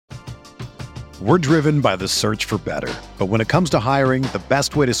We're driven by the search for better. But when it comes to hiring, the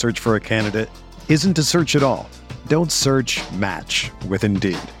best way to search for a candidate isn't to search at all. Don't search, match with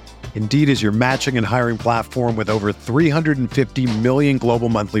Indeed. Indeed is your matching and hiring platform with over 350 million global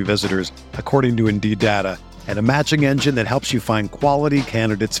monthly visitors, according to Indeed data, and a matching engine that helps you find quality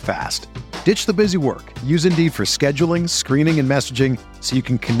candidates fast. Ditch the busy work. Use Indeed for scheduling, screening, and messaging so you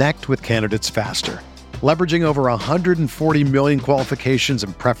can connect with candidates faster. Leveraging over 140 million qualifications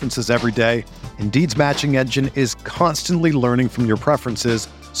and preferences every day, Indeed's matching engine is constantly learning from your preferences,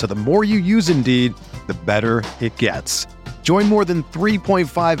 so the more you use Indeed, the better it gets. Join more than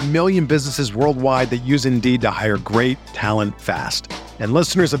 3.5 million businesses worldwide that use Indeed to hire great talent fast. And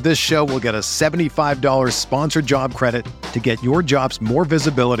listeners of this show will get a $75 sponsored job credit to get your jobs more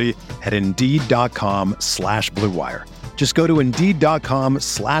visibility at Indeed.com/Blue Wire. Just go to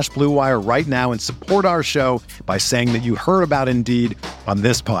Indeed.com/Blue Wire right now and support our show by saying that you heard about Indeed on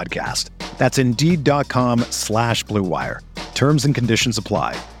this podcast. That's Indeed.com/Blue Wire. Terms and conditions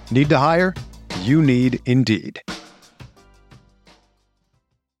apply. Need to hire? You need Indeed.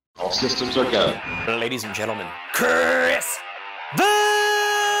 All systems are go. Ladies and gentlemen, Chris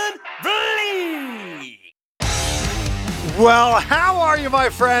Van Vliet! Well, how are you, my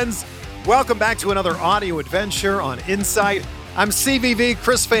friends? Welcome back to another audio adventure on Insight. I'm CVV,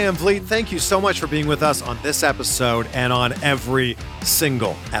 Chris Van Vliet. Thank you so much for being with us on this episode and on every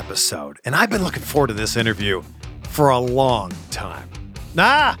single episode. And I've been looking forward to this interview for a long time.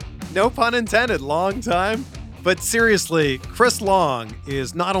 No pun intended, long time. But seriously, Chris Long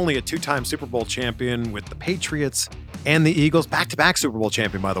is not only a two-time Super Bowl champion with the Patriots and the Eagles, back-to-back Super Bowl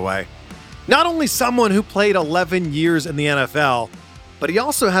champion, by the way, not only someone who played 11 years in the NFL, but he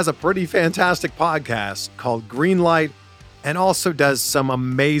also has a pretty fantastic podcast called Greenlight and also does some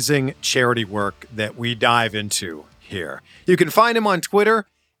amazing charity work that we dive into here. You can find him on Twitter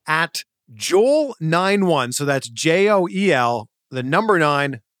at Joel91. So that's Joel, the number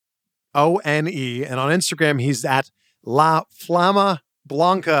 9, ONE. And on Instagram, he's at La Flama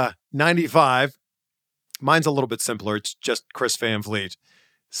Blanca 95. Mine's a little bit simpler. It's just Chris Van Vliet.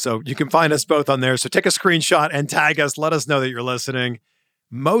 So you can find us both on there. So take a screenshot and tag us. Let us know that you're listening.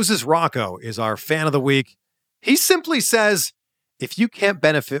 Moses Rocco is our fan of the week. He simply says, if you can't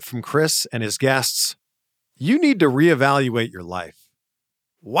benefit from Chris and his guests, you need to reevaluate your life.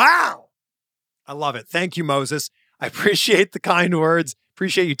 Wow. I love it. Thank you, Moses. I appreciate the kind words.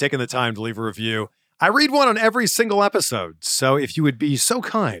 Appreciate you taking the time to leave a review. I read one on every single episode. So if you would be so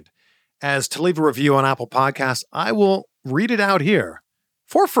kind as to leave a review on Apple Podcasts, I will read it out here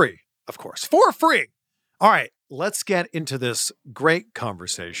for free, of course, for free. All right, let's get into this great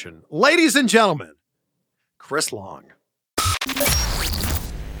conversation. Ladies and gentlemen, Chris Long.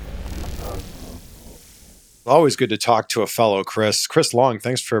 Always good to talk to a fellow Chris. Chris Long,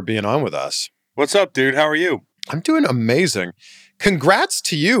 thanks for being on with us. What's up, dude? How are you? I'm doing amazing. Congrats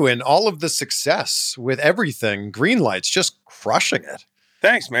to you and all of the success with everything. Greenlight's just crushing it.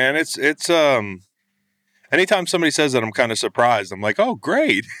 Thanks, man. It's anytime somebody says that, I'm kind of surprised. I'm like, oh,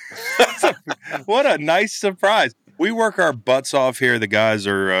 great. What a nice surprise. We work our butts off here. The guys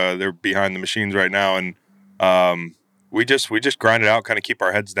are they're behind the machines right now, and we just grind it out, kind of keep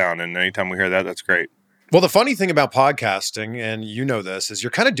our heads down. And anytime we hear that, that's great. Well, the funny thing about podcasting, and you know this, is you're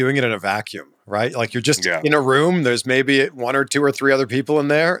kind of doing it in a vacuum, right? Like you're just in a room, there's maybe 1 or 2 or 3 other people in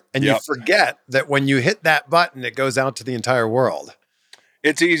there, and you forget that when you hit that button, it goes out to the entire world.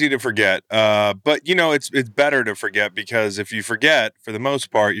 It's easy to forget, but you know it's better to forget, because if you forget, for the most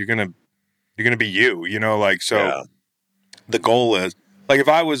part, you're gonna be you. You know, like so. The goal is, like, if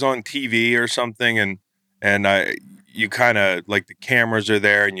I was on TV or something, and you kind of like the cameras are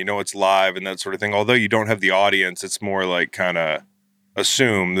there and you know it's live and that sort of thing. Although you don't have the audience, it's more like kind of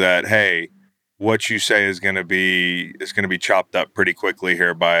assume that, hey, what you say is going to be chopped up pretty quickly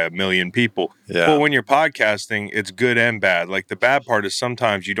here by 1 million people. Yeah. Well, when you're podcasting, it's good and bad. Like the bad part is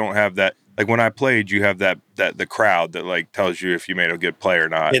sometimes you don't have that. Like when I played, you have that the crowd that like tells you if you made a good play or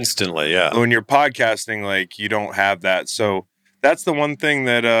not instantly. Yeah. When you're podcasting, like you don't have that. So that's the one thing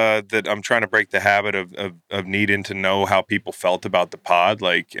that I'm trying to break the habit of needing to know how people felt about the pod.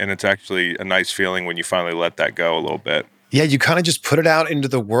 Like, and it's actually a nice feeling when you finally let that go a little bit. Yeah, you kind of just put it out into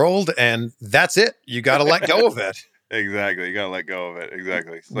the world, and that's it. You got to let go of it. Exactly, you got to let go of it.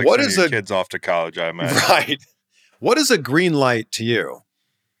 Exactly. It's like what is your kids off to college, I imagine. Right. What is a green light to you?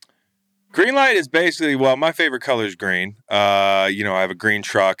 Green light is basically, well, my favorite color is green. I have a green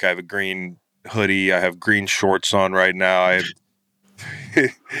truck. I have a green hoodie. I have green shorts on right now. I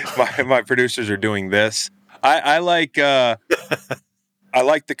have my producers are doing this. I like I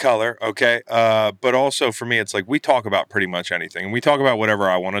like the color, okay? But also for me, it's like we talk about pretty much anything. And we talk about whatever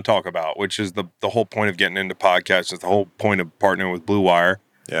I want to talk about, which is the whole point of getting into podcasts, is the whole point of partnering with Blue Wire.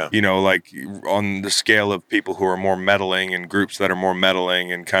 Yeah. You know, like on the scale of people who are more meddling and groups that are more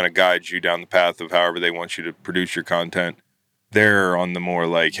meddling and kind of guide you down the path of however they want you to produce your content, they're on the more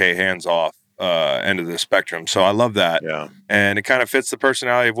like, hey, hands off end of the spectrum. So I love that. Yeah. And it kind of fits the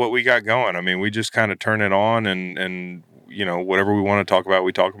personality of what we got going. I mean, we just kind of turn it on and you know, whatever we want to talk about,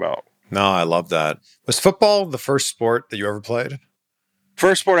 we talk about. No, I love that. Was football the first sport that you ever played?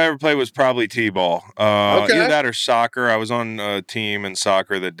 First sport I ever played was probably t-ball. Okay. Either that or soccer. I was on a team in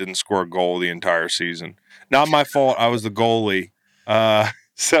soccer that didn't score a goal the entire season. Not my fault. I was the goalie.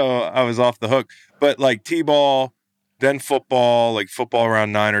 So I was off the hook. But like t-ball, then football, like football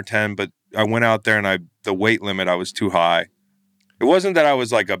around 9 or 10. But I went out there and the weight limit, I was too high. It wasn't that I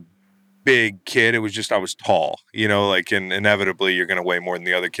was like a big kid. It was just I was tall, you know, like, and inevitably you're going to weigh more than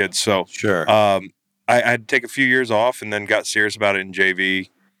the other kids. So Sure. I had to take a few years off and then got serious about it in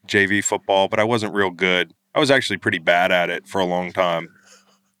JV football, but I wasn't real good. I was actually pretty bad at it for a long time.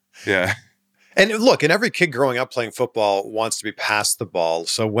 Yeah. And look, and every kid growing up playing football wants to be past the ball.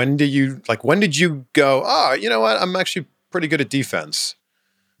 So when did you go, oh, you know what? I'm actually pretty good at defense.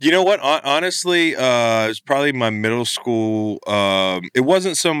 You know what? Honestly, it was probably my middle school. It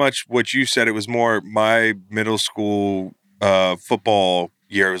wasn't so much what you said. It was more my middle school football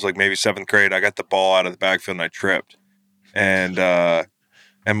year. It was like maybe 7th grade. I got the ball out of the backfield and I tripped. And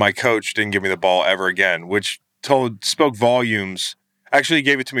my coach didn't give me the ball ever again, which spoke volumes. Actually, he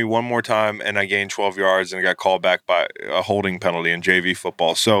gave it to me one more time and I gained 12 yards and I got called back by a holding penalty in JV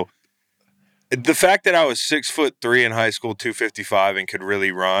football. So the fact that I was 6'3" in high school, 255, and could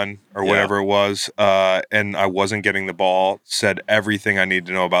really run or whatever it was, and I wasn't getting the ball, said everything I need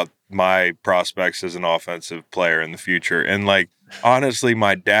to know about my prospects as an offensive player in the future. And like, honestly,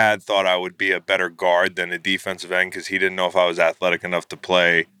 my dad thought I would be a better guard than a defensive end because he didn't know if I was athletic enough to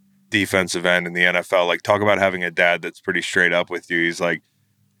play defensive end in the NFL. Like, talk about having a dad that's pretty straight up with you. He's like,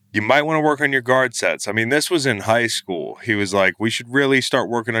 you might want to work on your guard sets. I mean, this was in high school. He was like, we should really start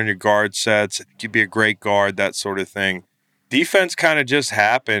working on your guard sets. I think you'd be a great guard, that sort of thing. Defense kind of just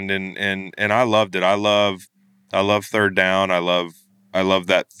happened, and I loved it. I love third down. I love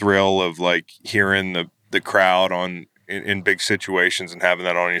that thrill of like hearing the crowd in big situations and having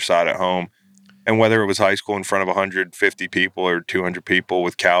that on your side at home. And whether it was high school in front of 150 people or 200 people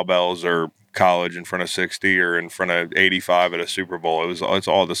with cowbells, or college in front of 60 or in front of 85 at a Super Bowl, it's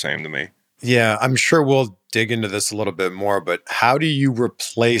all the same to me. Yeah, I'm sure we'll dig into this a little bit more, but how do you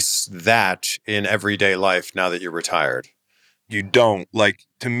replace that in everyday life now that you're retired? You don't. Like,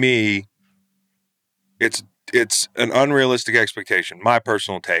 to me, it's an unrealistic expectation, my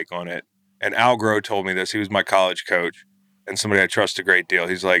personal take on it. And Al Groh told me this. He was my college coach and somebody I trust a great deal.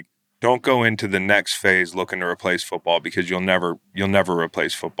 He's like, don't go into the next phase looking to replace football because you'll never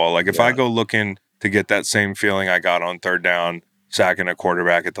replace football. Like, if I go looking to get that same feeling I got on third down, sacking a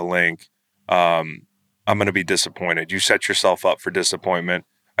quarterback at the link, I'm going to be disappointed. You set yourself up for disappointment.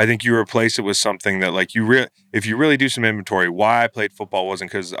 I think you replace it with something that, like, if you really do some inventory, why I played football wasn't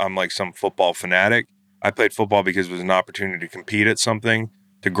because I'm like some football fanatic. I played football because it was an opportunity to compete at something,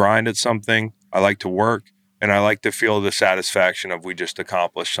 to grind at something. I like to work. And I like to feel the satisfaction of we just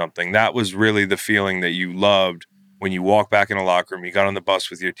accomplished something. That was really the feeling that you loved when you walk back in a locker room, you got on the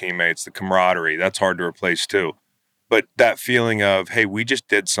bus with your teammates, the camaraderie. That's hard to replace too. But that feeling of, hey, we just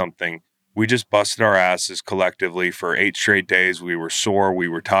did something. We just busted our asses collectively for 8 straight days. We were sore. We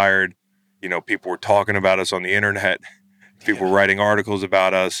were tired. You know, people were talking about us on the internet. People were writing articles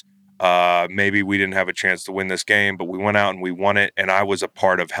about us. Maybe we didn't have a chance to win this game, but we went out and we won it. And I was a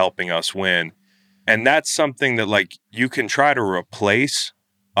part of helping us win. And that's something that, like, you can try to replace.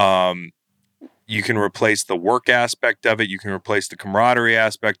 You can replace the work aspect of it. You can replace the camaraderie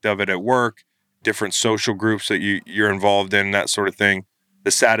aspect of it at work, different social groups that you're involved in, that sort of thing.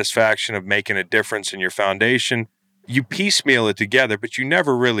 The satisfaction of making a difference in your foundation. You piecemeal it together, but you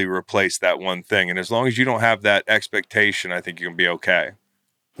never really replace that one thing. And as long as you don't have that expectation, I think you can be okay.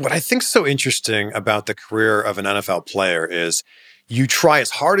 What I think is so interesting about the career of an NFL player is you try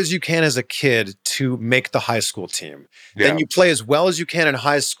as hard as you can as a kid to make the high school team. Yeah. Then you play as well as you can in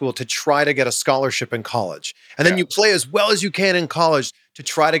high school to try to get a scholarship in college. And then you play as well as you can in college to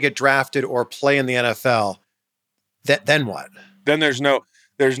try to get drafted or play in the NFL. Then what? Then there's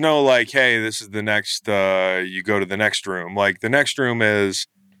no like, hey, this is the next, you go to the next room. Like, the next room is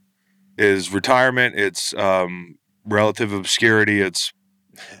retirement. It's relative obscurity. It's,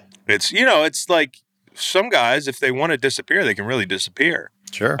 you know, it's like, some guys, if they want to disappear, they can really disappear.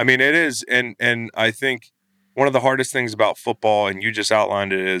 Sure. I mean, it is. And I think one of the hardest things about football, and you just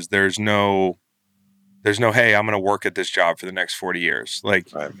outlined it, is there's no, hey, I'm going to work at this job for the next 40 years. Like,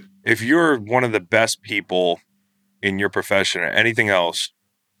 Right. if you're one of the best people in your profession or anything else,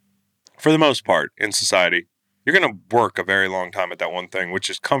 for the most part in society, you're going to work a very long time at that one thing, which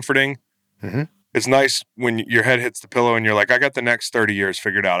is comforting. Mhm. It's nice when your head hits the pillow and you're like, I got the next 30 years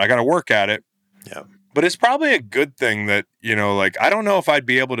figured out. I got to work at it. Yeah. But it's probably a good thing that, like, I don't know if I'd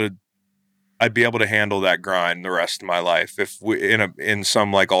be able to handle that grind the rest of my life if in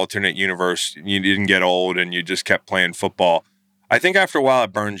some like alternate universe you didn't get old and you just kept playing football. I think after a while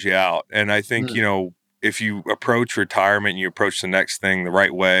it burns you out. And I think, if you approach retirement and you approach the next thing the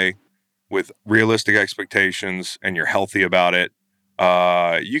right way with realistic expectations and you're healthy about it,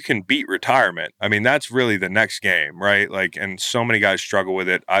 you can beat retirement. I mean, that's really the next game, right? Like, and so many guys struggle with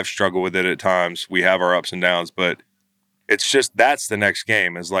it. I've struggled with it at times. We have our ups and downs, but it's just, that's the next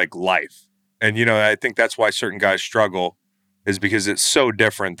game, is like life. And, I think that's why certain guys struggle, is because it's so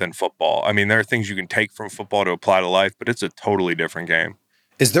different than football. I mean, there are things you can take from football to apply to life, but it's a totally different game.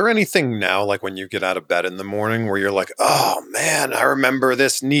 Is there anything now, like when you get out of bed in the morning, where you're like, oh man, I remember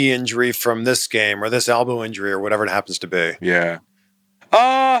this knee injury from this game or this elbow injury or whatever it happens to be? Yeah.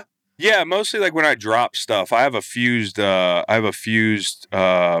 Yeah, mostly like when I drop stuff. I have a fused kind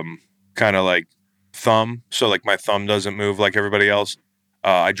of like thumb. So like my thumb doesn't move like everybody else.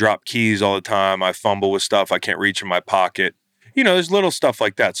 I drop keys all the time. I fumble with stuff. I can't reach in my pocket. There's little stuff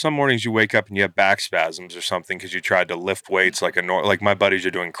like that. Some mornings you wake up and you have back spasms or something because you tried to lift weights like my buddies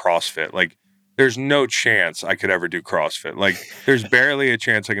are doing CrossFit. Like, there's no chance I could ever do CrossFit. Like, there's barely a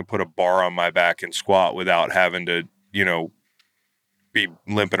chance I can put a bar on my back and squat without having to, be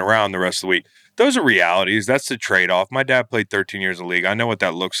limping around the rest of the week. Those are realities. That's the trade-off. My dad played 13 years in the league. I know what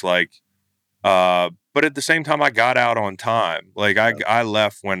that looks like. But at the same time, I got out on time. Like, I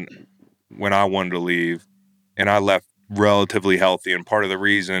left when I wanted to leave, and I left relatively healthy. And part of the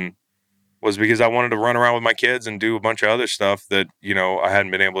reason was because I wanted to run around with my kids and do a bunch of other stuff that, I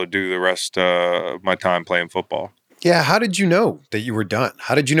hadn't been able to do the rest of my time playing football. Yeah. How did you know that you were done?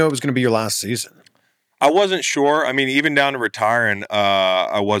 How did you know it was going to be your last season? I wasn't sure. I mean, even down to retiring,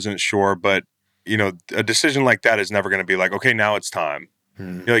 I wasn't sure. But, a decision like that is never going to be like, okay, now it's time.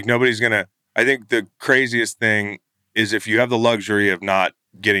 You're like, nobody's going to. I think the craziest thing is if you have the luxury of not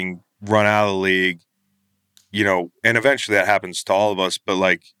getting run out of the league, and eventually that happens to all of us. But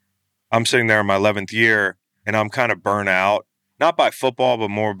like, I'm sitting there in my 11th year and I'm kind of burnt out, not by football, but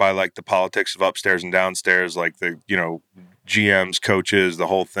more by like the politics of upstairs and downstairs, like the, GMs, coaches, the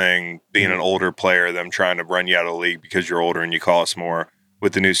whole thing, being an older player, them trying to run you out of the league because you're older and you cost more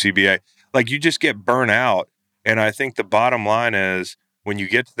with the new CBA. Like, you just get burnt out. And I think the bottom line is when you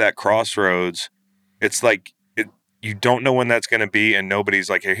get to that crossroads, it's like, you don't know when that's going to be, and nobody's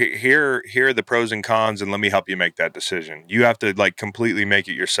like, hey, here are the pros and cons, and let me help you make that decision. You have to like completely make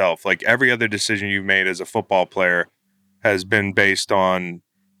it yourself. Like, every other decision you've made as a football player has been based on,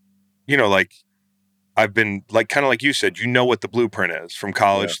 like, I've been like, kind of like you said, what the blueprint is from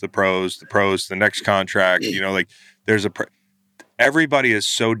college to the pros, to the next contract. Like, there's everybody is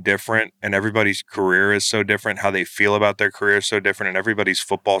so different, and everybody's career is so different. How they feel about their career is so different, and everybody's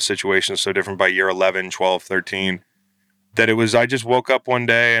football situation is so different by year 11, 12, 13. That I just woke up one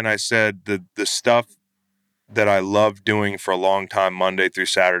day and I said, the stuff that I loved doing for a long time, Monday through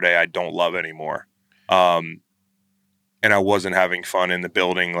Saturday, I don't love anymore. And I wasn't having fun in the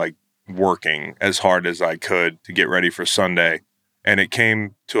building, like working as hard as I could to get ready for Sunday. And it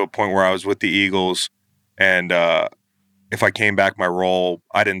came to a point where I was with the Eagles, and if I came back, my role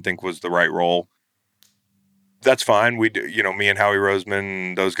I didn't think was the right role. That's fine. We, me and Howie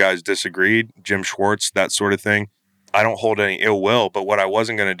Roseman, those guys disagreed. Jim Schwartz, that sort of thing. I don't hold any ill will, but what I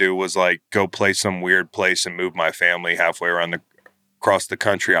wasn't going to do was like go play some weird place and move my family halfway around across the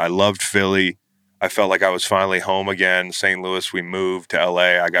country. I loved Philly. I felt like I was finally home again. St. Louis, we moved to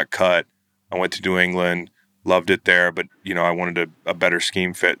LA. I got cut. I went to New England, loved it there, but I wanted a better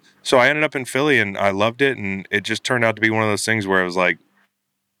scheme fit. So I ended up in Philly and I loved it. And it just turned out to be one of those things where it was like,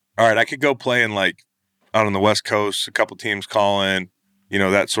 all right, I could go play in like out on the West Coast, a couple teams calling,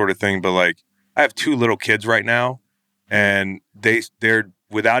 that sort of thing. But like, I have 2 little kids right now. And they're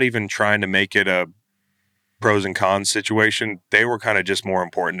without even trying to make it a pros and cons situation, they were kind of just more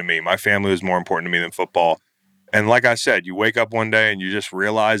important to me. My family was more important to me than football. And like I said, you wake up one day and you just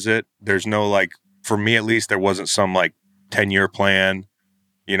realize it. There's no like, for me at least, there wasn't some like 10-year plan.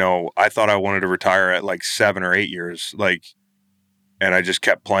 I thought I wanted to retire at like 7 or 8 years, like, and I just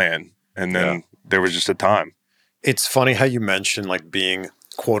kept playing. And then there was just a time. It's funny how you mentioned like being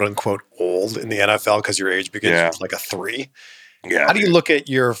quote unquote old in the NFL because your age begins with like a 3. Yeah. How do you look at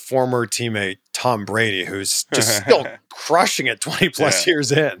your former teammate Tom Brady, who's just still crushing it 20 plus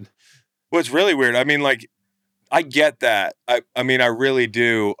years in. Well, it's really weird. I mean, like, I get that. I mean, I really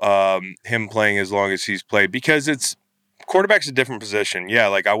do. Him playing as long as he's played, because it's quarterback's a different position. Yeah,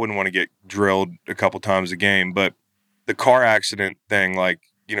 like I wouldn't want to get drilled a couple times a game, but the car accident thing, like,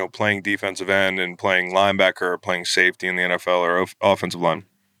 you know, playing defensive end and playing linebacker or playing safety in the NFL or offensive line,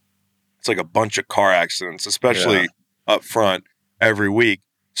 it's like a bunch of car accidents, especially up front every week.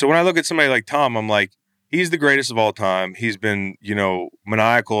 So when I look at somebody like Tom, I'm like, he's the greatest of all time. He's been, you know,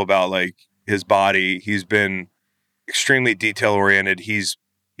 maniacal about like his body. He's been extremely detail oriented. He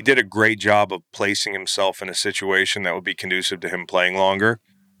did a great job of placing himself in a situation that would be conducive to him playing longer,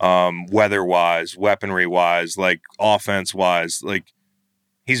 weather wise, weaponry wise, like offense wise. Like,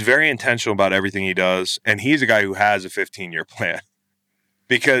 he's very intentional about everything he does, and he's a guy who has a 15-year plan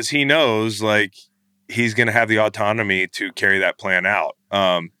because he knows like he's going to have the autonomy to carry that plan out.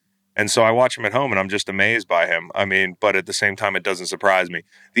 And so I watch him at home and I'm just amazed by him. I mean, but at the same time, it doesn't surprise me.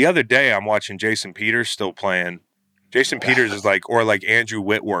 The other day I'm watching Jason Peters still playing. Jason Peters is like, or like Andrew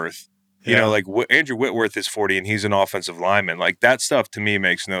Whitworth, you know, like Andrew Whitworth is 40 and he's an offensive lineman. Like, that stuff to me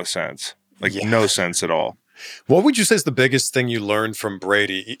makes no sense. Like no sense at all. What would you say is the biggest thing you learned from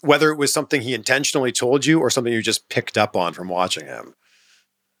Brady, whether it was something he intentionally told you or something you just picked up on from watching him?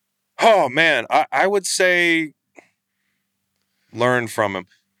 Oh, man, I would say learn from him.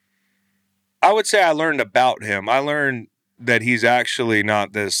 I would say I learned about him. I learned that he's actually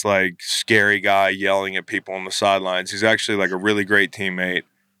not this like scary guy yelling at people on the sidelines. He's actually like a really great teammate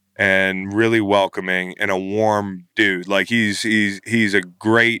and really welcoming and a warm dude. Like he's a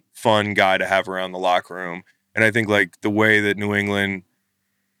great, fun guy to have around the locker room. And I think like the way that New England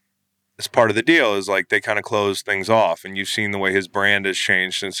is part of the deal is like they kind of close things off. And you've seen the way his brand has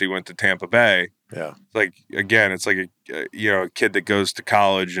changed since he went to Tampa Bay. Yeah. Like, again, it's like a kid that goes to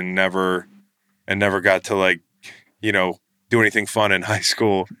college and never got to like, you know, do anything fun in high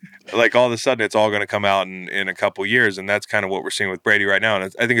school. Like, all of a sudden it's all going to come out in a couple years. And that's kind of what we're seeing with Brady right now.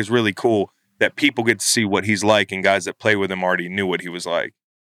 And I think it's really cool that people get to see what he's like, and guys that play with him already knew what he was like.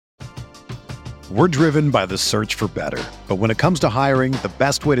 We're driven by the search for better. But when it comes to hiring, the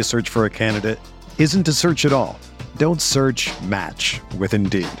best way to search for a candidate isn't to search at all. Don't search, match with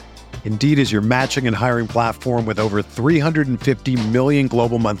Indeed. Indeed is your matching and hiring platform with over 350 million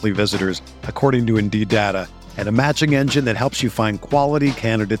global monthly visitors, according to Indeed data, and a matching engine that helps you find quality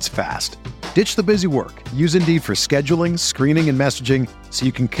candidates fast. Ditch the busy work. Use Indeed for scheduling, screening, and messaging so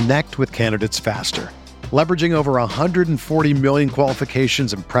you can connect with candidates faster. Leveraging over 140 million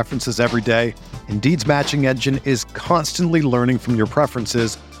qualifications and preferences every day, Indeed's matching engine is constantly learning from your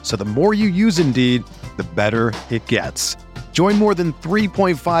preferences, so the more you use Indeed, the better it gets. Join more than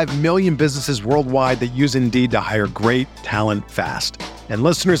 3.5 million businesses worldwide that use Indeed to hire great talent fast. And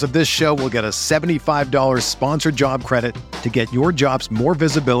listeners of this show will get a $75 sponsored job credit to get your jobs more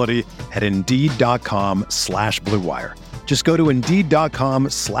visibility at Indeed.com/Blue Wire. Just go to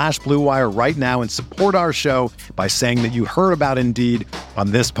Indeed.com/Blue Wire right now and support our show by saying that you heard about Indeed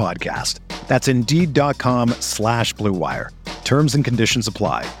on this podcast. That's Indeed.com/Blue Wire. Terms and conditions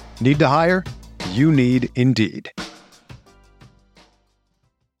apply. Need to hire? You need Indeed.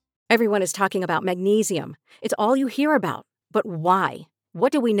 Everyone is talking about magnesium. It's all you hear about. But why?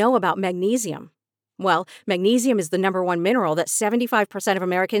 What do we know about magnesium? Well, magnesium is the #1 mineral that 75% of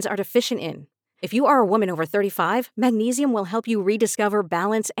Americans are deficient in. If you are a woman over 35, magnesium will help you rediscover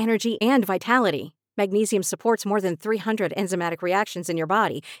balance, energy, and vitality. Magnesium supports more than 300 enzymatic reactions in your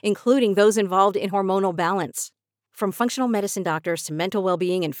body, including those involved in hormonal balance. From functional medicine doctors to mental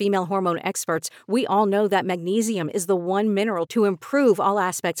well-being and female hormone experts, we all know that magnesium is the one mineral to improve all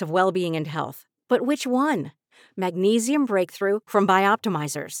aspects of well-being and health. But which one? Magnesium Breakthrough from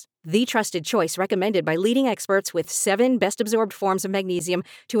Bioptimizers, the trusted choice recommended by leading experts with 7 best-absorbed forms of magnesium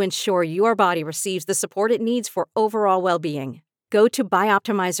to ensure your body receives the support it needs for overall well-being. Go to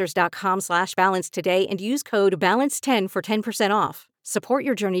bioptimizers.com/balance today and use code BALANCE10 for 10% off. Support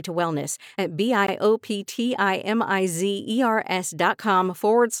your journey to wellness at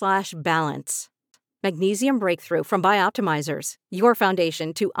bioptimizers.com/balance. Magnesium Breakthrough from Bioptimizers, your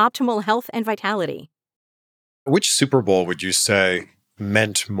foundation to optimal health and vitality. Which Super Bowl would you say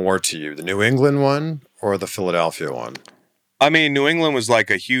meant more to you, the New England one or the Philadelphia one? I mean, New England was like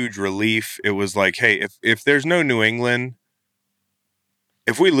a huge relief. It was like, hey, if there's no New England,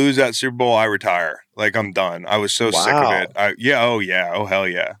 if we lose that Super Bowl, I retire. Like, I'm done. I was so sick of it. Oh, hell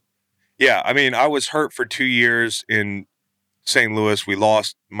yeah. Yeah, I mean, I was hurt for 2 years in St. Louis. We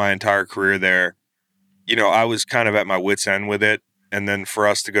lost my entire career there. You know, I was kind of at my wit's end with it. And then for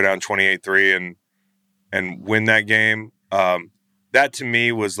us to go down 28-3 and win that game, that to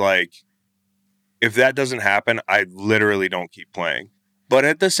me was like if that doesn't happen, I literally don't keep playing. But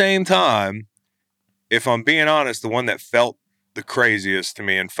at the same time, if I'm being honest, the one that felt the craziest to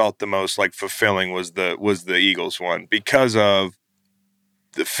me and felt the most like fulfilling was the Eagles one, because of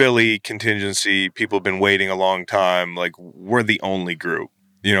the Philly contingency. People have been waiting a long time. Like, we're the only group,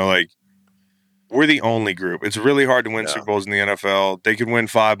 like we're the only group. It's really hard to win Super Bowls in the NFL. They could win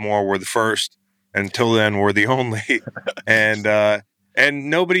 5 more. We're the first. Until then, we're the only. and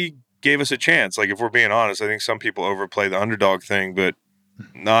nobody gave us a chance. Like, if we're being honest, I think some people overplay the underdog thing, but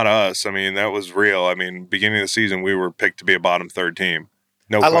not us. I mean, that was real. I mean, beginning of the season, we were picked to be a bottom 3rd team.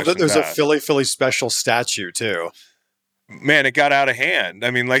 No, I love that there's a Philly special statue too. Man, it got out of hand.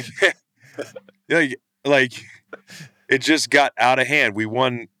 I mean, like it just got out of hand. We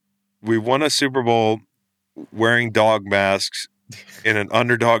won a Super Bowl wearing dog masks in an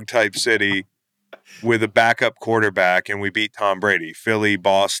underdog type city with a backup quarterback, and we beat Tom Brady. Philly,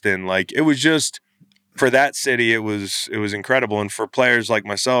 Boston, like, it was just, for that city, it was incredible. And for players like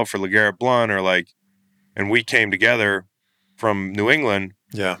myself, for LeGarrette Blount, and we came together from New England.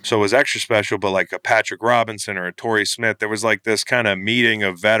 Yeah. So it was extra special, but like a Patrick Robinson or a Torrey Smith, there was like this kind of meeting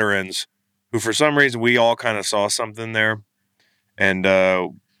of veterans who, for some reason, we all kind of saw something there. And I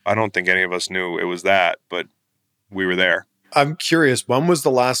don't think any of us knew it was that, but we were there. I'm curious, when was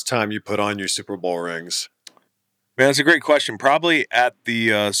the last time you put on your Super Bowl rings? Man, that's a great question. Probably at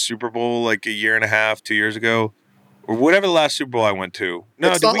the Super Bowl like 1.5 years, 2 years ago, or whatever the last Super Bowl I went to.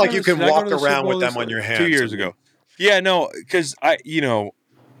 No, it's not like you can walk around with them on your hands. 2 years ago. Yeah, no, because I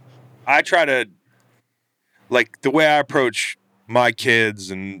try to, like, the way I approach my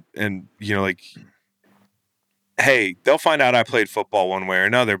kids and like, hey, they'll find out I played football one way or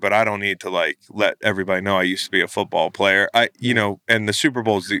another, but I don't need to like let everybody know I used to be a football player. And the Super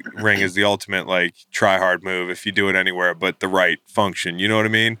Bowl's ring is the ultimate like try hard move if you do it anywhere but the right function. You know what I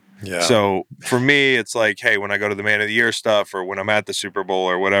mean? Yeah. So for me, it's like, hey, when I go to the Man of the Year stuff or when I'm at the Super Bowl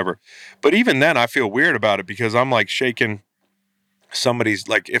or whatever. But even then, I feel weird about it because I'm like shaking somebody's,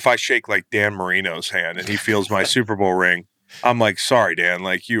 like, if I shake like Dan Marino's hand and he feels my Super Bowl ring, I'm like, sorry, Dan,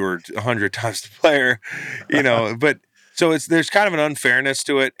 like, you were 100 times the player, but so there's kind of an unfairness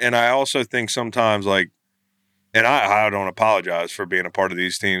to it. And I also think sometimes, like, and I don't apologize for being a part of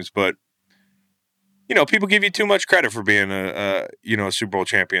these teams, but, people give you too much credit for being a Super Bowl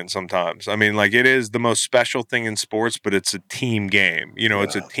champion sometimes. I mean, like, it is the most special thing in sports, but it's a team game,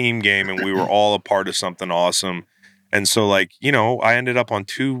 it's a team game, and we were all a part of something awesome. And so, like, I ended up on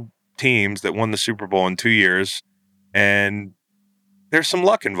 2 teams that won the Super Bowl in 2 years. And there's some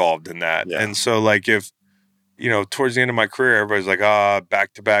luck involved in that. Yeah. And so, like, if, towards the end of my career, everybody's like,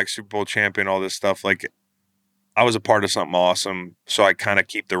 back-to-back Super Bowl champion, all this stuff. Like, I was a part of something awesome. So I kind of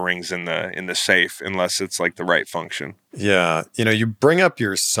keep the rings in the safe unless it's like the right function. Yeah. You bring up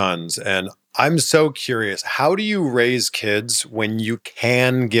your sons, and I'm so curious, how do you raise kids when you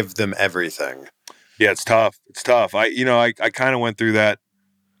can give them everything? Yeah, it's tough. It's tough. I kind of went through that,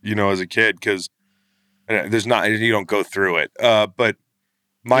 as a kid, because you don't go through it. But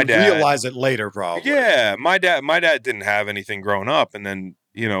my dad realize it later, probably. Yeah. My dad didn't have anything growing up, and then,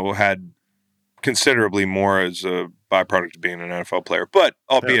 had considerably more as a byproduct of being an NFL player, but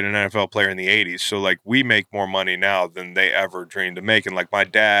albeit an NFL player in the 80s. So like, we make more money now than they ever dreamed of making. Like, my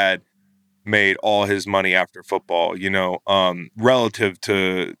dad made all his money after football, relative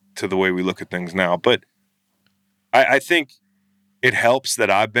to the way we look at things now. But I think it helps that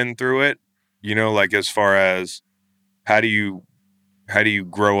I've been through it. Like, as far as how do you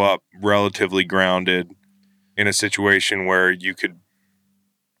grow up relatively grounded in a situation where you could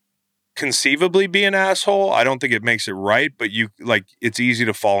conceivably be an asshole. I don't think it makes it right, but it's easy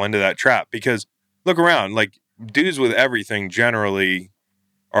to fall into that trap because look around, like, dudes with everything generally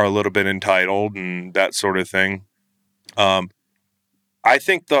are a little bit entitled and that sort of thing. I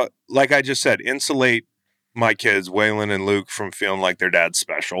think like I just said, insulate my kids, Waylon and Luke, from feeling like their dad's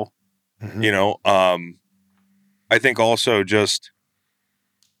special. Mm-hmm. I think also just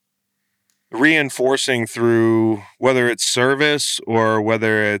reinforcing through whether it's service or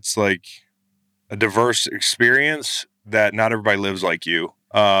whether it's like a diverse experience that not everybody lives like you.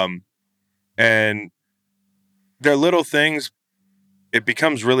 And they're little things. It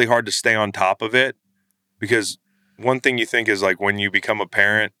becomes really hard to stay on top of it because one thing you think is like when you become a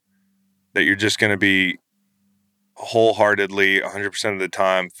parent that you're just going to be wholeheartedly 100% of the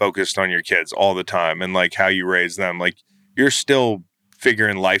time focused on your kids all the time and like how you raise them. Like you're still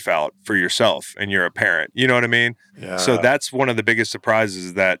figuring life out for yourself and you're a parent, you know what I mean? Yeah. So that's one of the biggest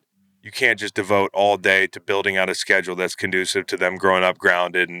surprises that you can't just devote all day to building out a schedule that's conducive to them growing up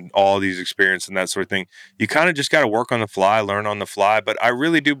grounded and all these experiences and that sort of thing. You kind of just got to work on the fly, learn on the fly. But I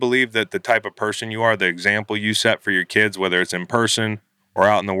really do believe that the type of person you are, the example you set for your kids, whether it's in person or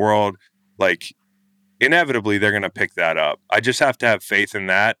out in the world, like inevitably they're going to pick that up. I just have to have faith in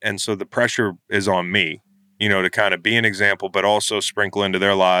that. And so the pressure is on me, to kind of be an example, but also sprinkle into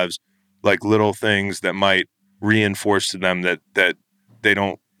their lives like little things that might reinforce to them that they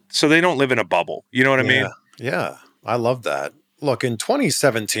don't live in a bubble. You know what I mean? Yeah. I love that. Look, in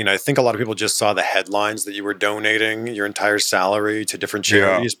 2017, I think a lot of people just saw the headlines that you were donating your entire salary to different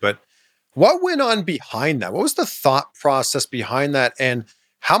charities, but what went on behind that? What was the thought process behind that? And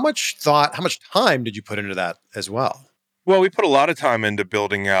how much time did you put into that as well? Well, we put a lot of time into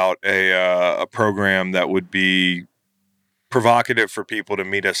building out a program that would be provocative for people to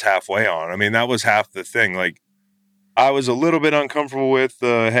meet us halfway on. I mean, that was half the thing. Like, I was a little bit uncomfortable with,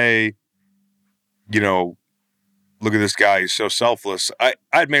 hey, look at this guy. He's so selfless.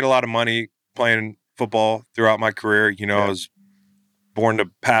 I'd made a lot of money playing football throughout my career. I was born to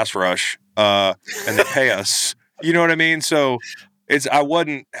pass rush, and they pay us. You know what I mean? So I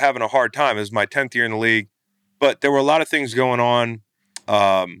wasn't having a hard time. It was my 10th year in the league. But there were a lot of things going on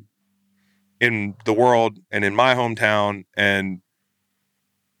in the world and in my hometown, and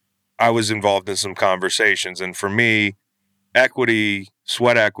I was involved in some conversations. And for me,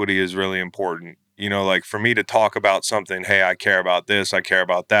 sweat equity is really important. Like for me to talk about something, hey, I care about this, I care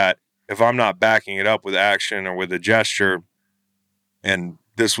about that. If I'm not backing it up with action or with a gesture, and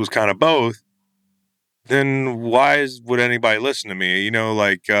this was kind of both, then would anybody listen to me?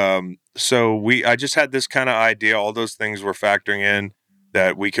 So I just had this kind of idea. All those things were factoring in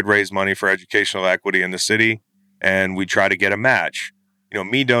that we could raise money for educational equity in the city, and we try to get a match.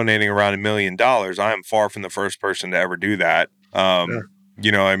 Me donating around $1 million, I am far from the first person to ever do that. And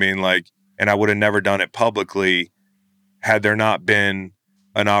I would have never done it publicly had there not been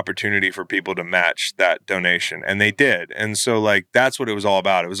an opportunity for people to match that donation. And they did. And so that's what it was all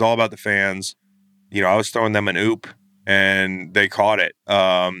about. It was all about the fans. I was throwing them an oop and they caught it.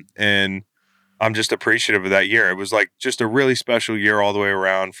 And I'm just appreciative of that year. It was just a really special year all the way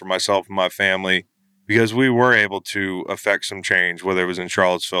around for myself and my family, because we were able to affect some change, whether it was in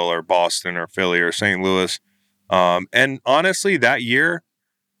Charlottesville or Boston or Philly or St. Louis. And honestly, that year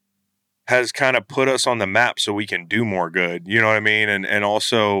has kind of put us on the map so we can do more good. You know what I mean? And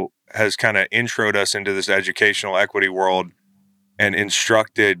also has kind of introed us into this educational equity world and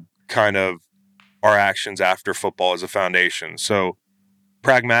instructed kind of our actions after football as a foundation. So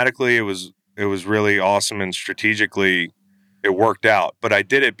pragmatically, it was really awesome, and strategically it worked out. But I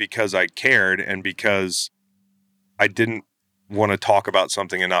did it because I cared and because I didn't want to talk about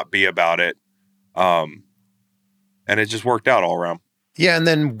something and not be about it. And it just worked out all around. Yeah. And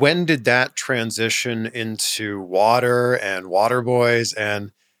then when did that transition into water and Water Boys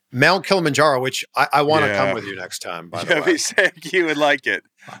and Mount Kilimanjaro, which I want to come with you next time, by the way. Be sick. You would like it.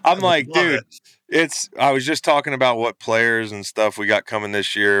 I'm like, dude, I was just talking about what players and stuff we got coming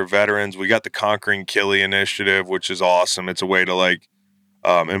this year, veterans. We got the Conquering Kili initiative, which is awesome. It's a way to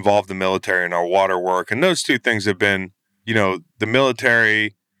involve the military in our water work. And those two things have been, the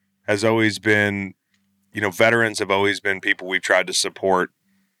military has always been, veterans have always been people we've tried to support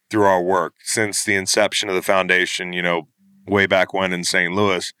through our work since the inception of the foundation, way back when in St.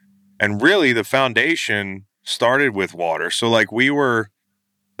 Louis. And really the foundation started with water. So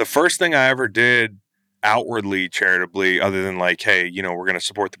the first thing I ever did outwardly charitably, other than hey, we're going to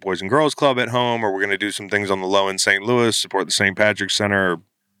support the Boys and Girls Club at home, or we're going to do some things on the low in St. Louis, support the St. Patrick's Center,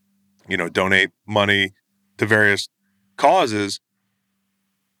 or, donate money to various causes.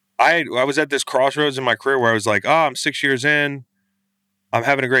 I was at this crossroads in my career where I was like, I'm 6 years in, I'm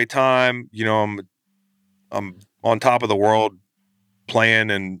having a great time. I'm on top of the world playing,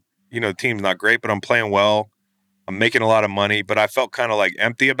 and, the team's not great, but I'm playing well. I'm making a lot of money, but I felt kind of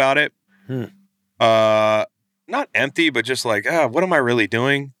empty about it. Not empty, but just what am I really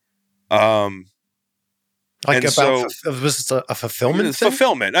doing? Was it a fulfillment thing?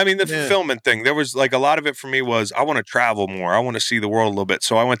 Fulfillment. I mean, the fulfillment thing. There was a lot of it for me was I want to travel more. I want to see the world a little bit.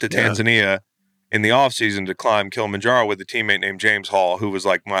 So I went to Tanzania in the off season to climb Kilimanjaro with a teammate named James Hall, who was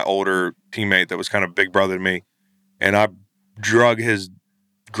my older teammate that was kind of big brother to me. And I drug his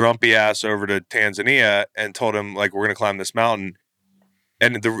grumpy ass over to Tanzania and told him we're going to climb this mountain.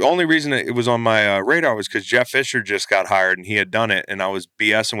 And the only reason it was on my radar was because Jeff Fisher just got hired and he had done it. And I was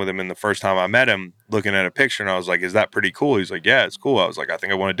BSing with him in the first time I met him, looking at a picture. And I was like, is that pretty cool? He's like, yeah, it's cool. I was like, I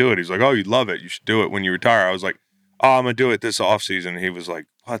think I want to do it. He's like, oh, you'd love it. You should do it when you retire. I was like, oh, I'm going to do it this off season. And he was like,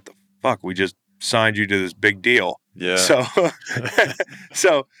 what the fuck? We just signed you to this big deal. Yeah.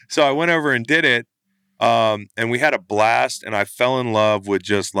 So, so I went over and did it. And we had a blast, and I fell in love with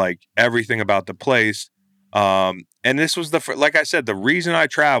just like everything about the place. And this was like I said, the reason I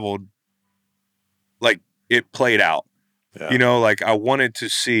traveled, like it played out, like I wanted to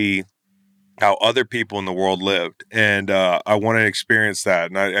see how other people in the world lived. And, I wanted to experience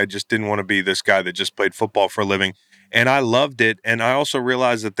that. And I just didn't want to be this guy that just played football for a living. And I loved it. And I also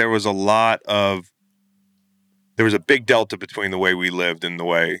realized that there was a big delta between the way we lived and the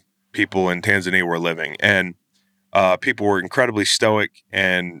way people in Tanzania were living. And people were incredibly stoic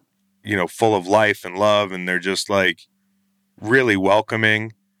and, full of life and love. And they're just like really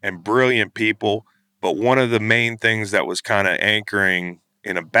welcoming and brilliant people. But one of the main things that was kind of anchoring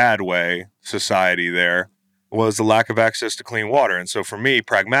in a bad way society there was the lack of access to clean water. And so for me,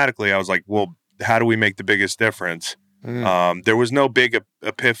 pragmatically, I was like, well, how do we make the biggest difference? There was no big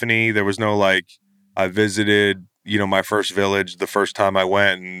epiphany. There was no I visited, my first village the first time I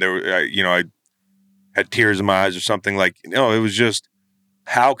went, and I had tears in my eyes or something. It was just,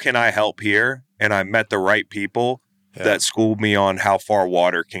 how can I help here? And I met the right people that schooled me on how far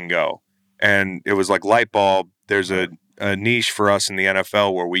water can go. And it was like light bulb. There's a niche for us in the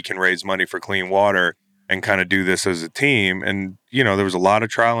NFL where we can raise money for clean water and kind of do this as a team. And, there was a lot of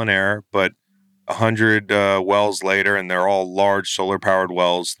trial and error, but 100 wells later, and they're all large solar powered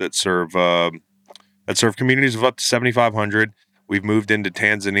wells that serve communities of up to 7,500. We've moved into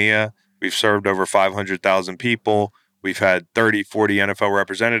Tanzania. We've served over 500,000 people. We've had 30, 40 NFL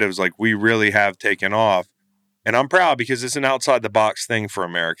representatives. We really have taken off. And I'm proud because it's an outside the box thing for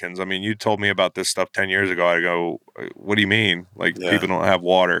Americans. I mean, you told me about this stuff 10 years ago. I go, what do you mean? People don't have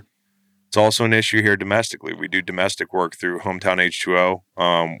water. It's also an issue here domestically. We do domestic work through Hometown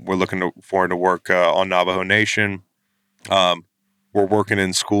H2O. We're looking forward to work on Navajo Nation. We're working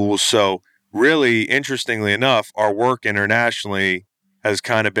in schools. So really, interestingly enough, our work internationally has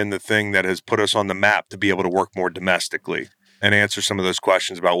kind of been the thing that has put us on the map to be able to work more domestically and answer some of those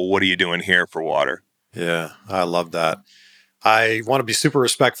questions about, well, what are you doing here for water? Yeah, I love that. I want to be super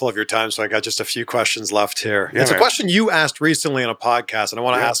respectful of your time, so I got just a few questions left here. Yeah, it's a question you asked recently on a podcast, and I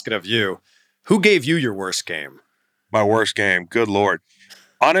want to ask it of you. Who gave you your worst game? My worst game? Good Lord.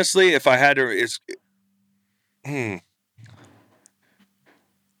 Honestly, if I had to,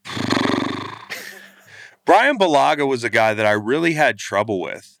 Brian Balaga was a guy that I really had trouble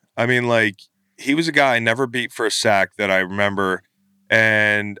with. I mean, he was a guy I never beat for a sack that I remember.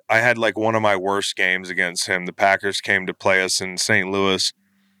 And I had one of my worst games against him. The Packers came to play us in St. Louis. It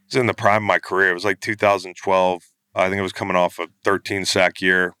was in the prime of my career. It was 2012. I think it was coming off a 13 sack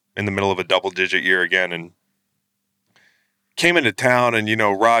year in the middle of a double digit year again. And came into town and,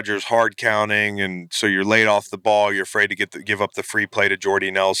 Rodgers hard counting. And so you're late off the ball. You're afraid to give up the free play to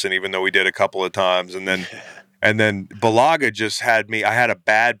Jordy Nelson, even though we did a couple of times. And then Balaga just had me. I had a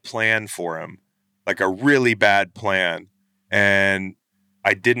bad plan for him, a really bad plan. And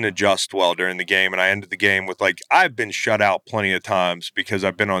I didn't adjust well during the game, and I ended the game with I've been shut out plenty of times because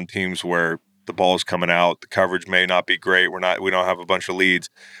I've been on teams where the ball's coming out, the coverage may not be great, we don't have a bunch of leads,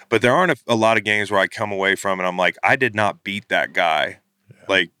 but there aren't a lot of games where I come away from and I'm I did not beat that guy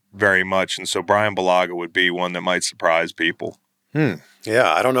very much, and so Brian Balaga would be one that might surprise people. Yeah,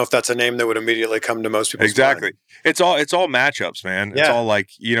 I don't know if that's a name that would immediately come to most people's Exactly. mind. It's all matchups, man. It's all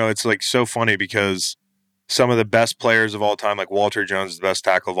it's so funny because some of the best players of all time, like Walter Jones is the best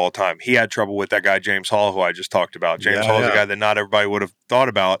tackle of all time. He had trouble with that guy, James Hall, who I just talked about. James Hall is a guy that not everybody would have thought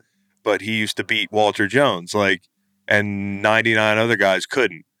about, but he used to beat Walter Jones, and 99 other guys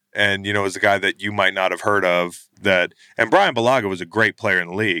couldn't. And, was the guy that you might not have heard of that. And Brian Balaga was a great player in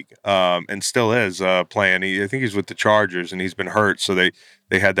the league, and still is playing. I think he's with the Chargers, and he's been hurt. So they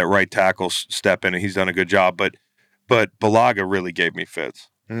had that right tackle step in, and he's done a good job. But Balaga really gave me fits.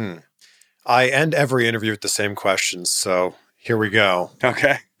 I end every interview with the same questions, so here we go.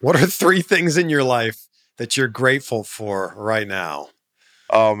 Okay. What are 3 things in your life that you're grateful for right now?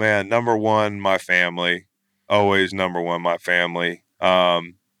 Oh, man. Number one, my family. Always number one, my family. I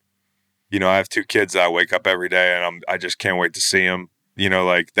have 2 kids that I wake up every day, and I just can't wait to see them.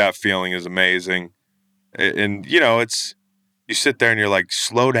 That feeling is amazing. And, you sit there and you're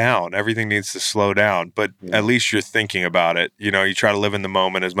slow down. Everything needs to slow down, but at least you're thinking about it. You try to live in the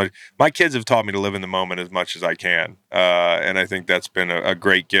moment as much. My kids have taught me to live in the moment as much as I can. And I think that's been a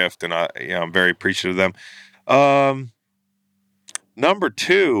great gift, and I'm very appreciative of them. Number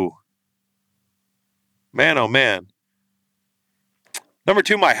 2, man, oh man. Number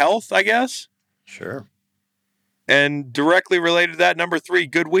 2, my health, I guess. Sure. And directly related to that, number 3,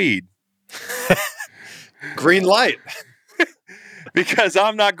 good weed. Green light. because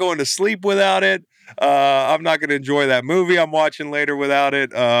I'm not going to sleep without it. I'm not going to enjoy that movie I'm watching later without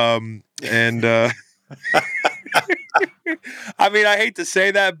it. I mean, I hate to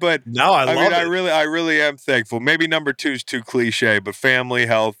say that, but No, I love mean, it. I really am thankful. Maybe number 2 is too cliche, but family,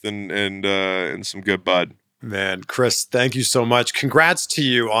 health, and some good bud. Man, Chris, thank you so much. Congrats to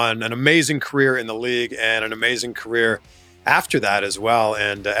you on an amazing career in the league and an amazing career after that as well.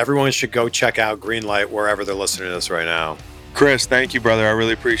 And everyone should go check out Greenlight wherever they're listening to this right now. Chris, thank you, brother. I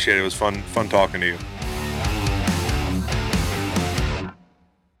really appreciate it. It was fun talking to you.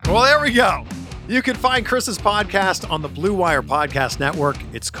 Well, there we go. You can find Chris's podcast on the Blue Wire Podcast Network.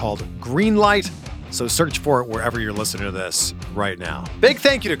 It's called Greenlight, so search for it wherever you're listening to this right now. Big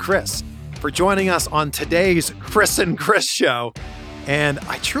thank you to Chris for joining us on today's Chris and Chris show. And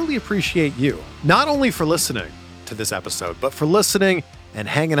I truly appreciate you, not only for listening to this episode, but for listening and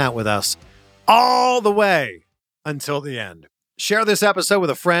hanging out with us all the way until the end. Share this episode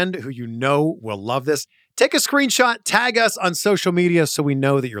with a friend who you know will love this. Take a screenshot, tag us on social media so we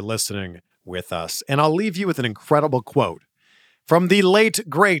know that you're listening with us. And I'll leave you with an incredible quote from the late,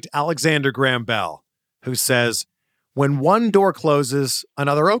 great Alexander Graham Bell, who says, "When one door closes,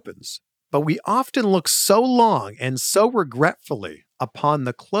 another opens. But we often look so long and so regretfully upon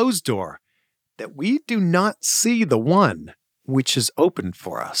the closed door that we do not see the one which is opened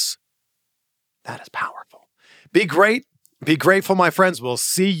for us." That is powerful. Be great. Be grateful, my friends. We'll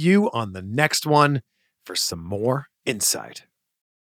see you on the next one for some more insight.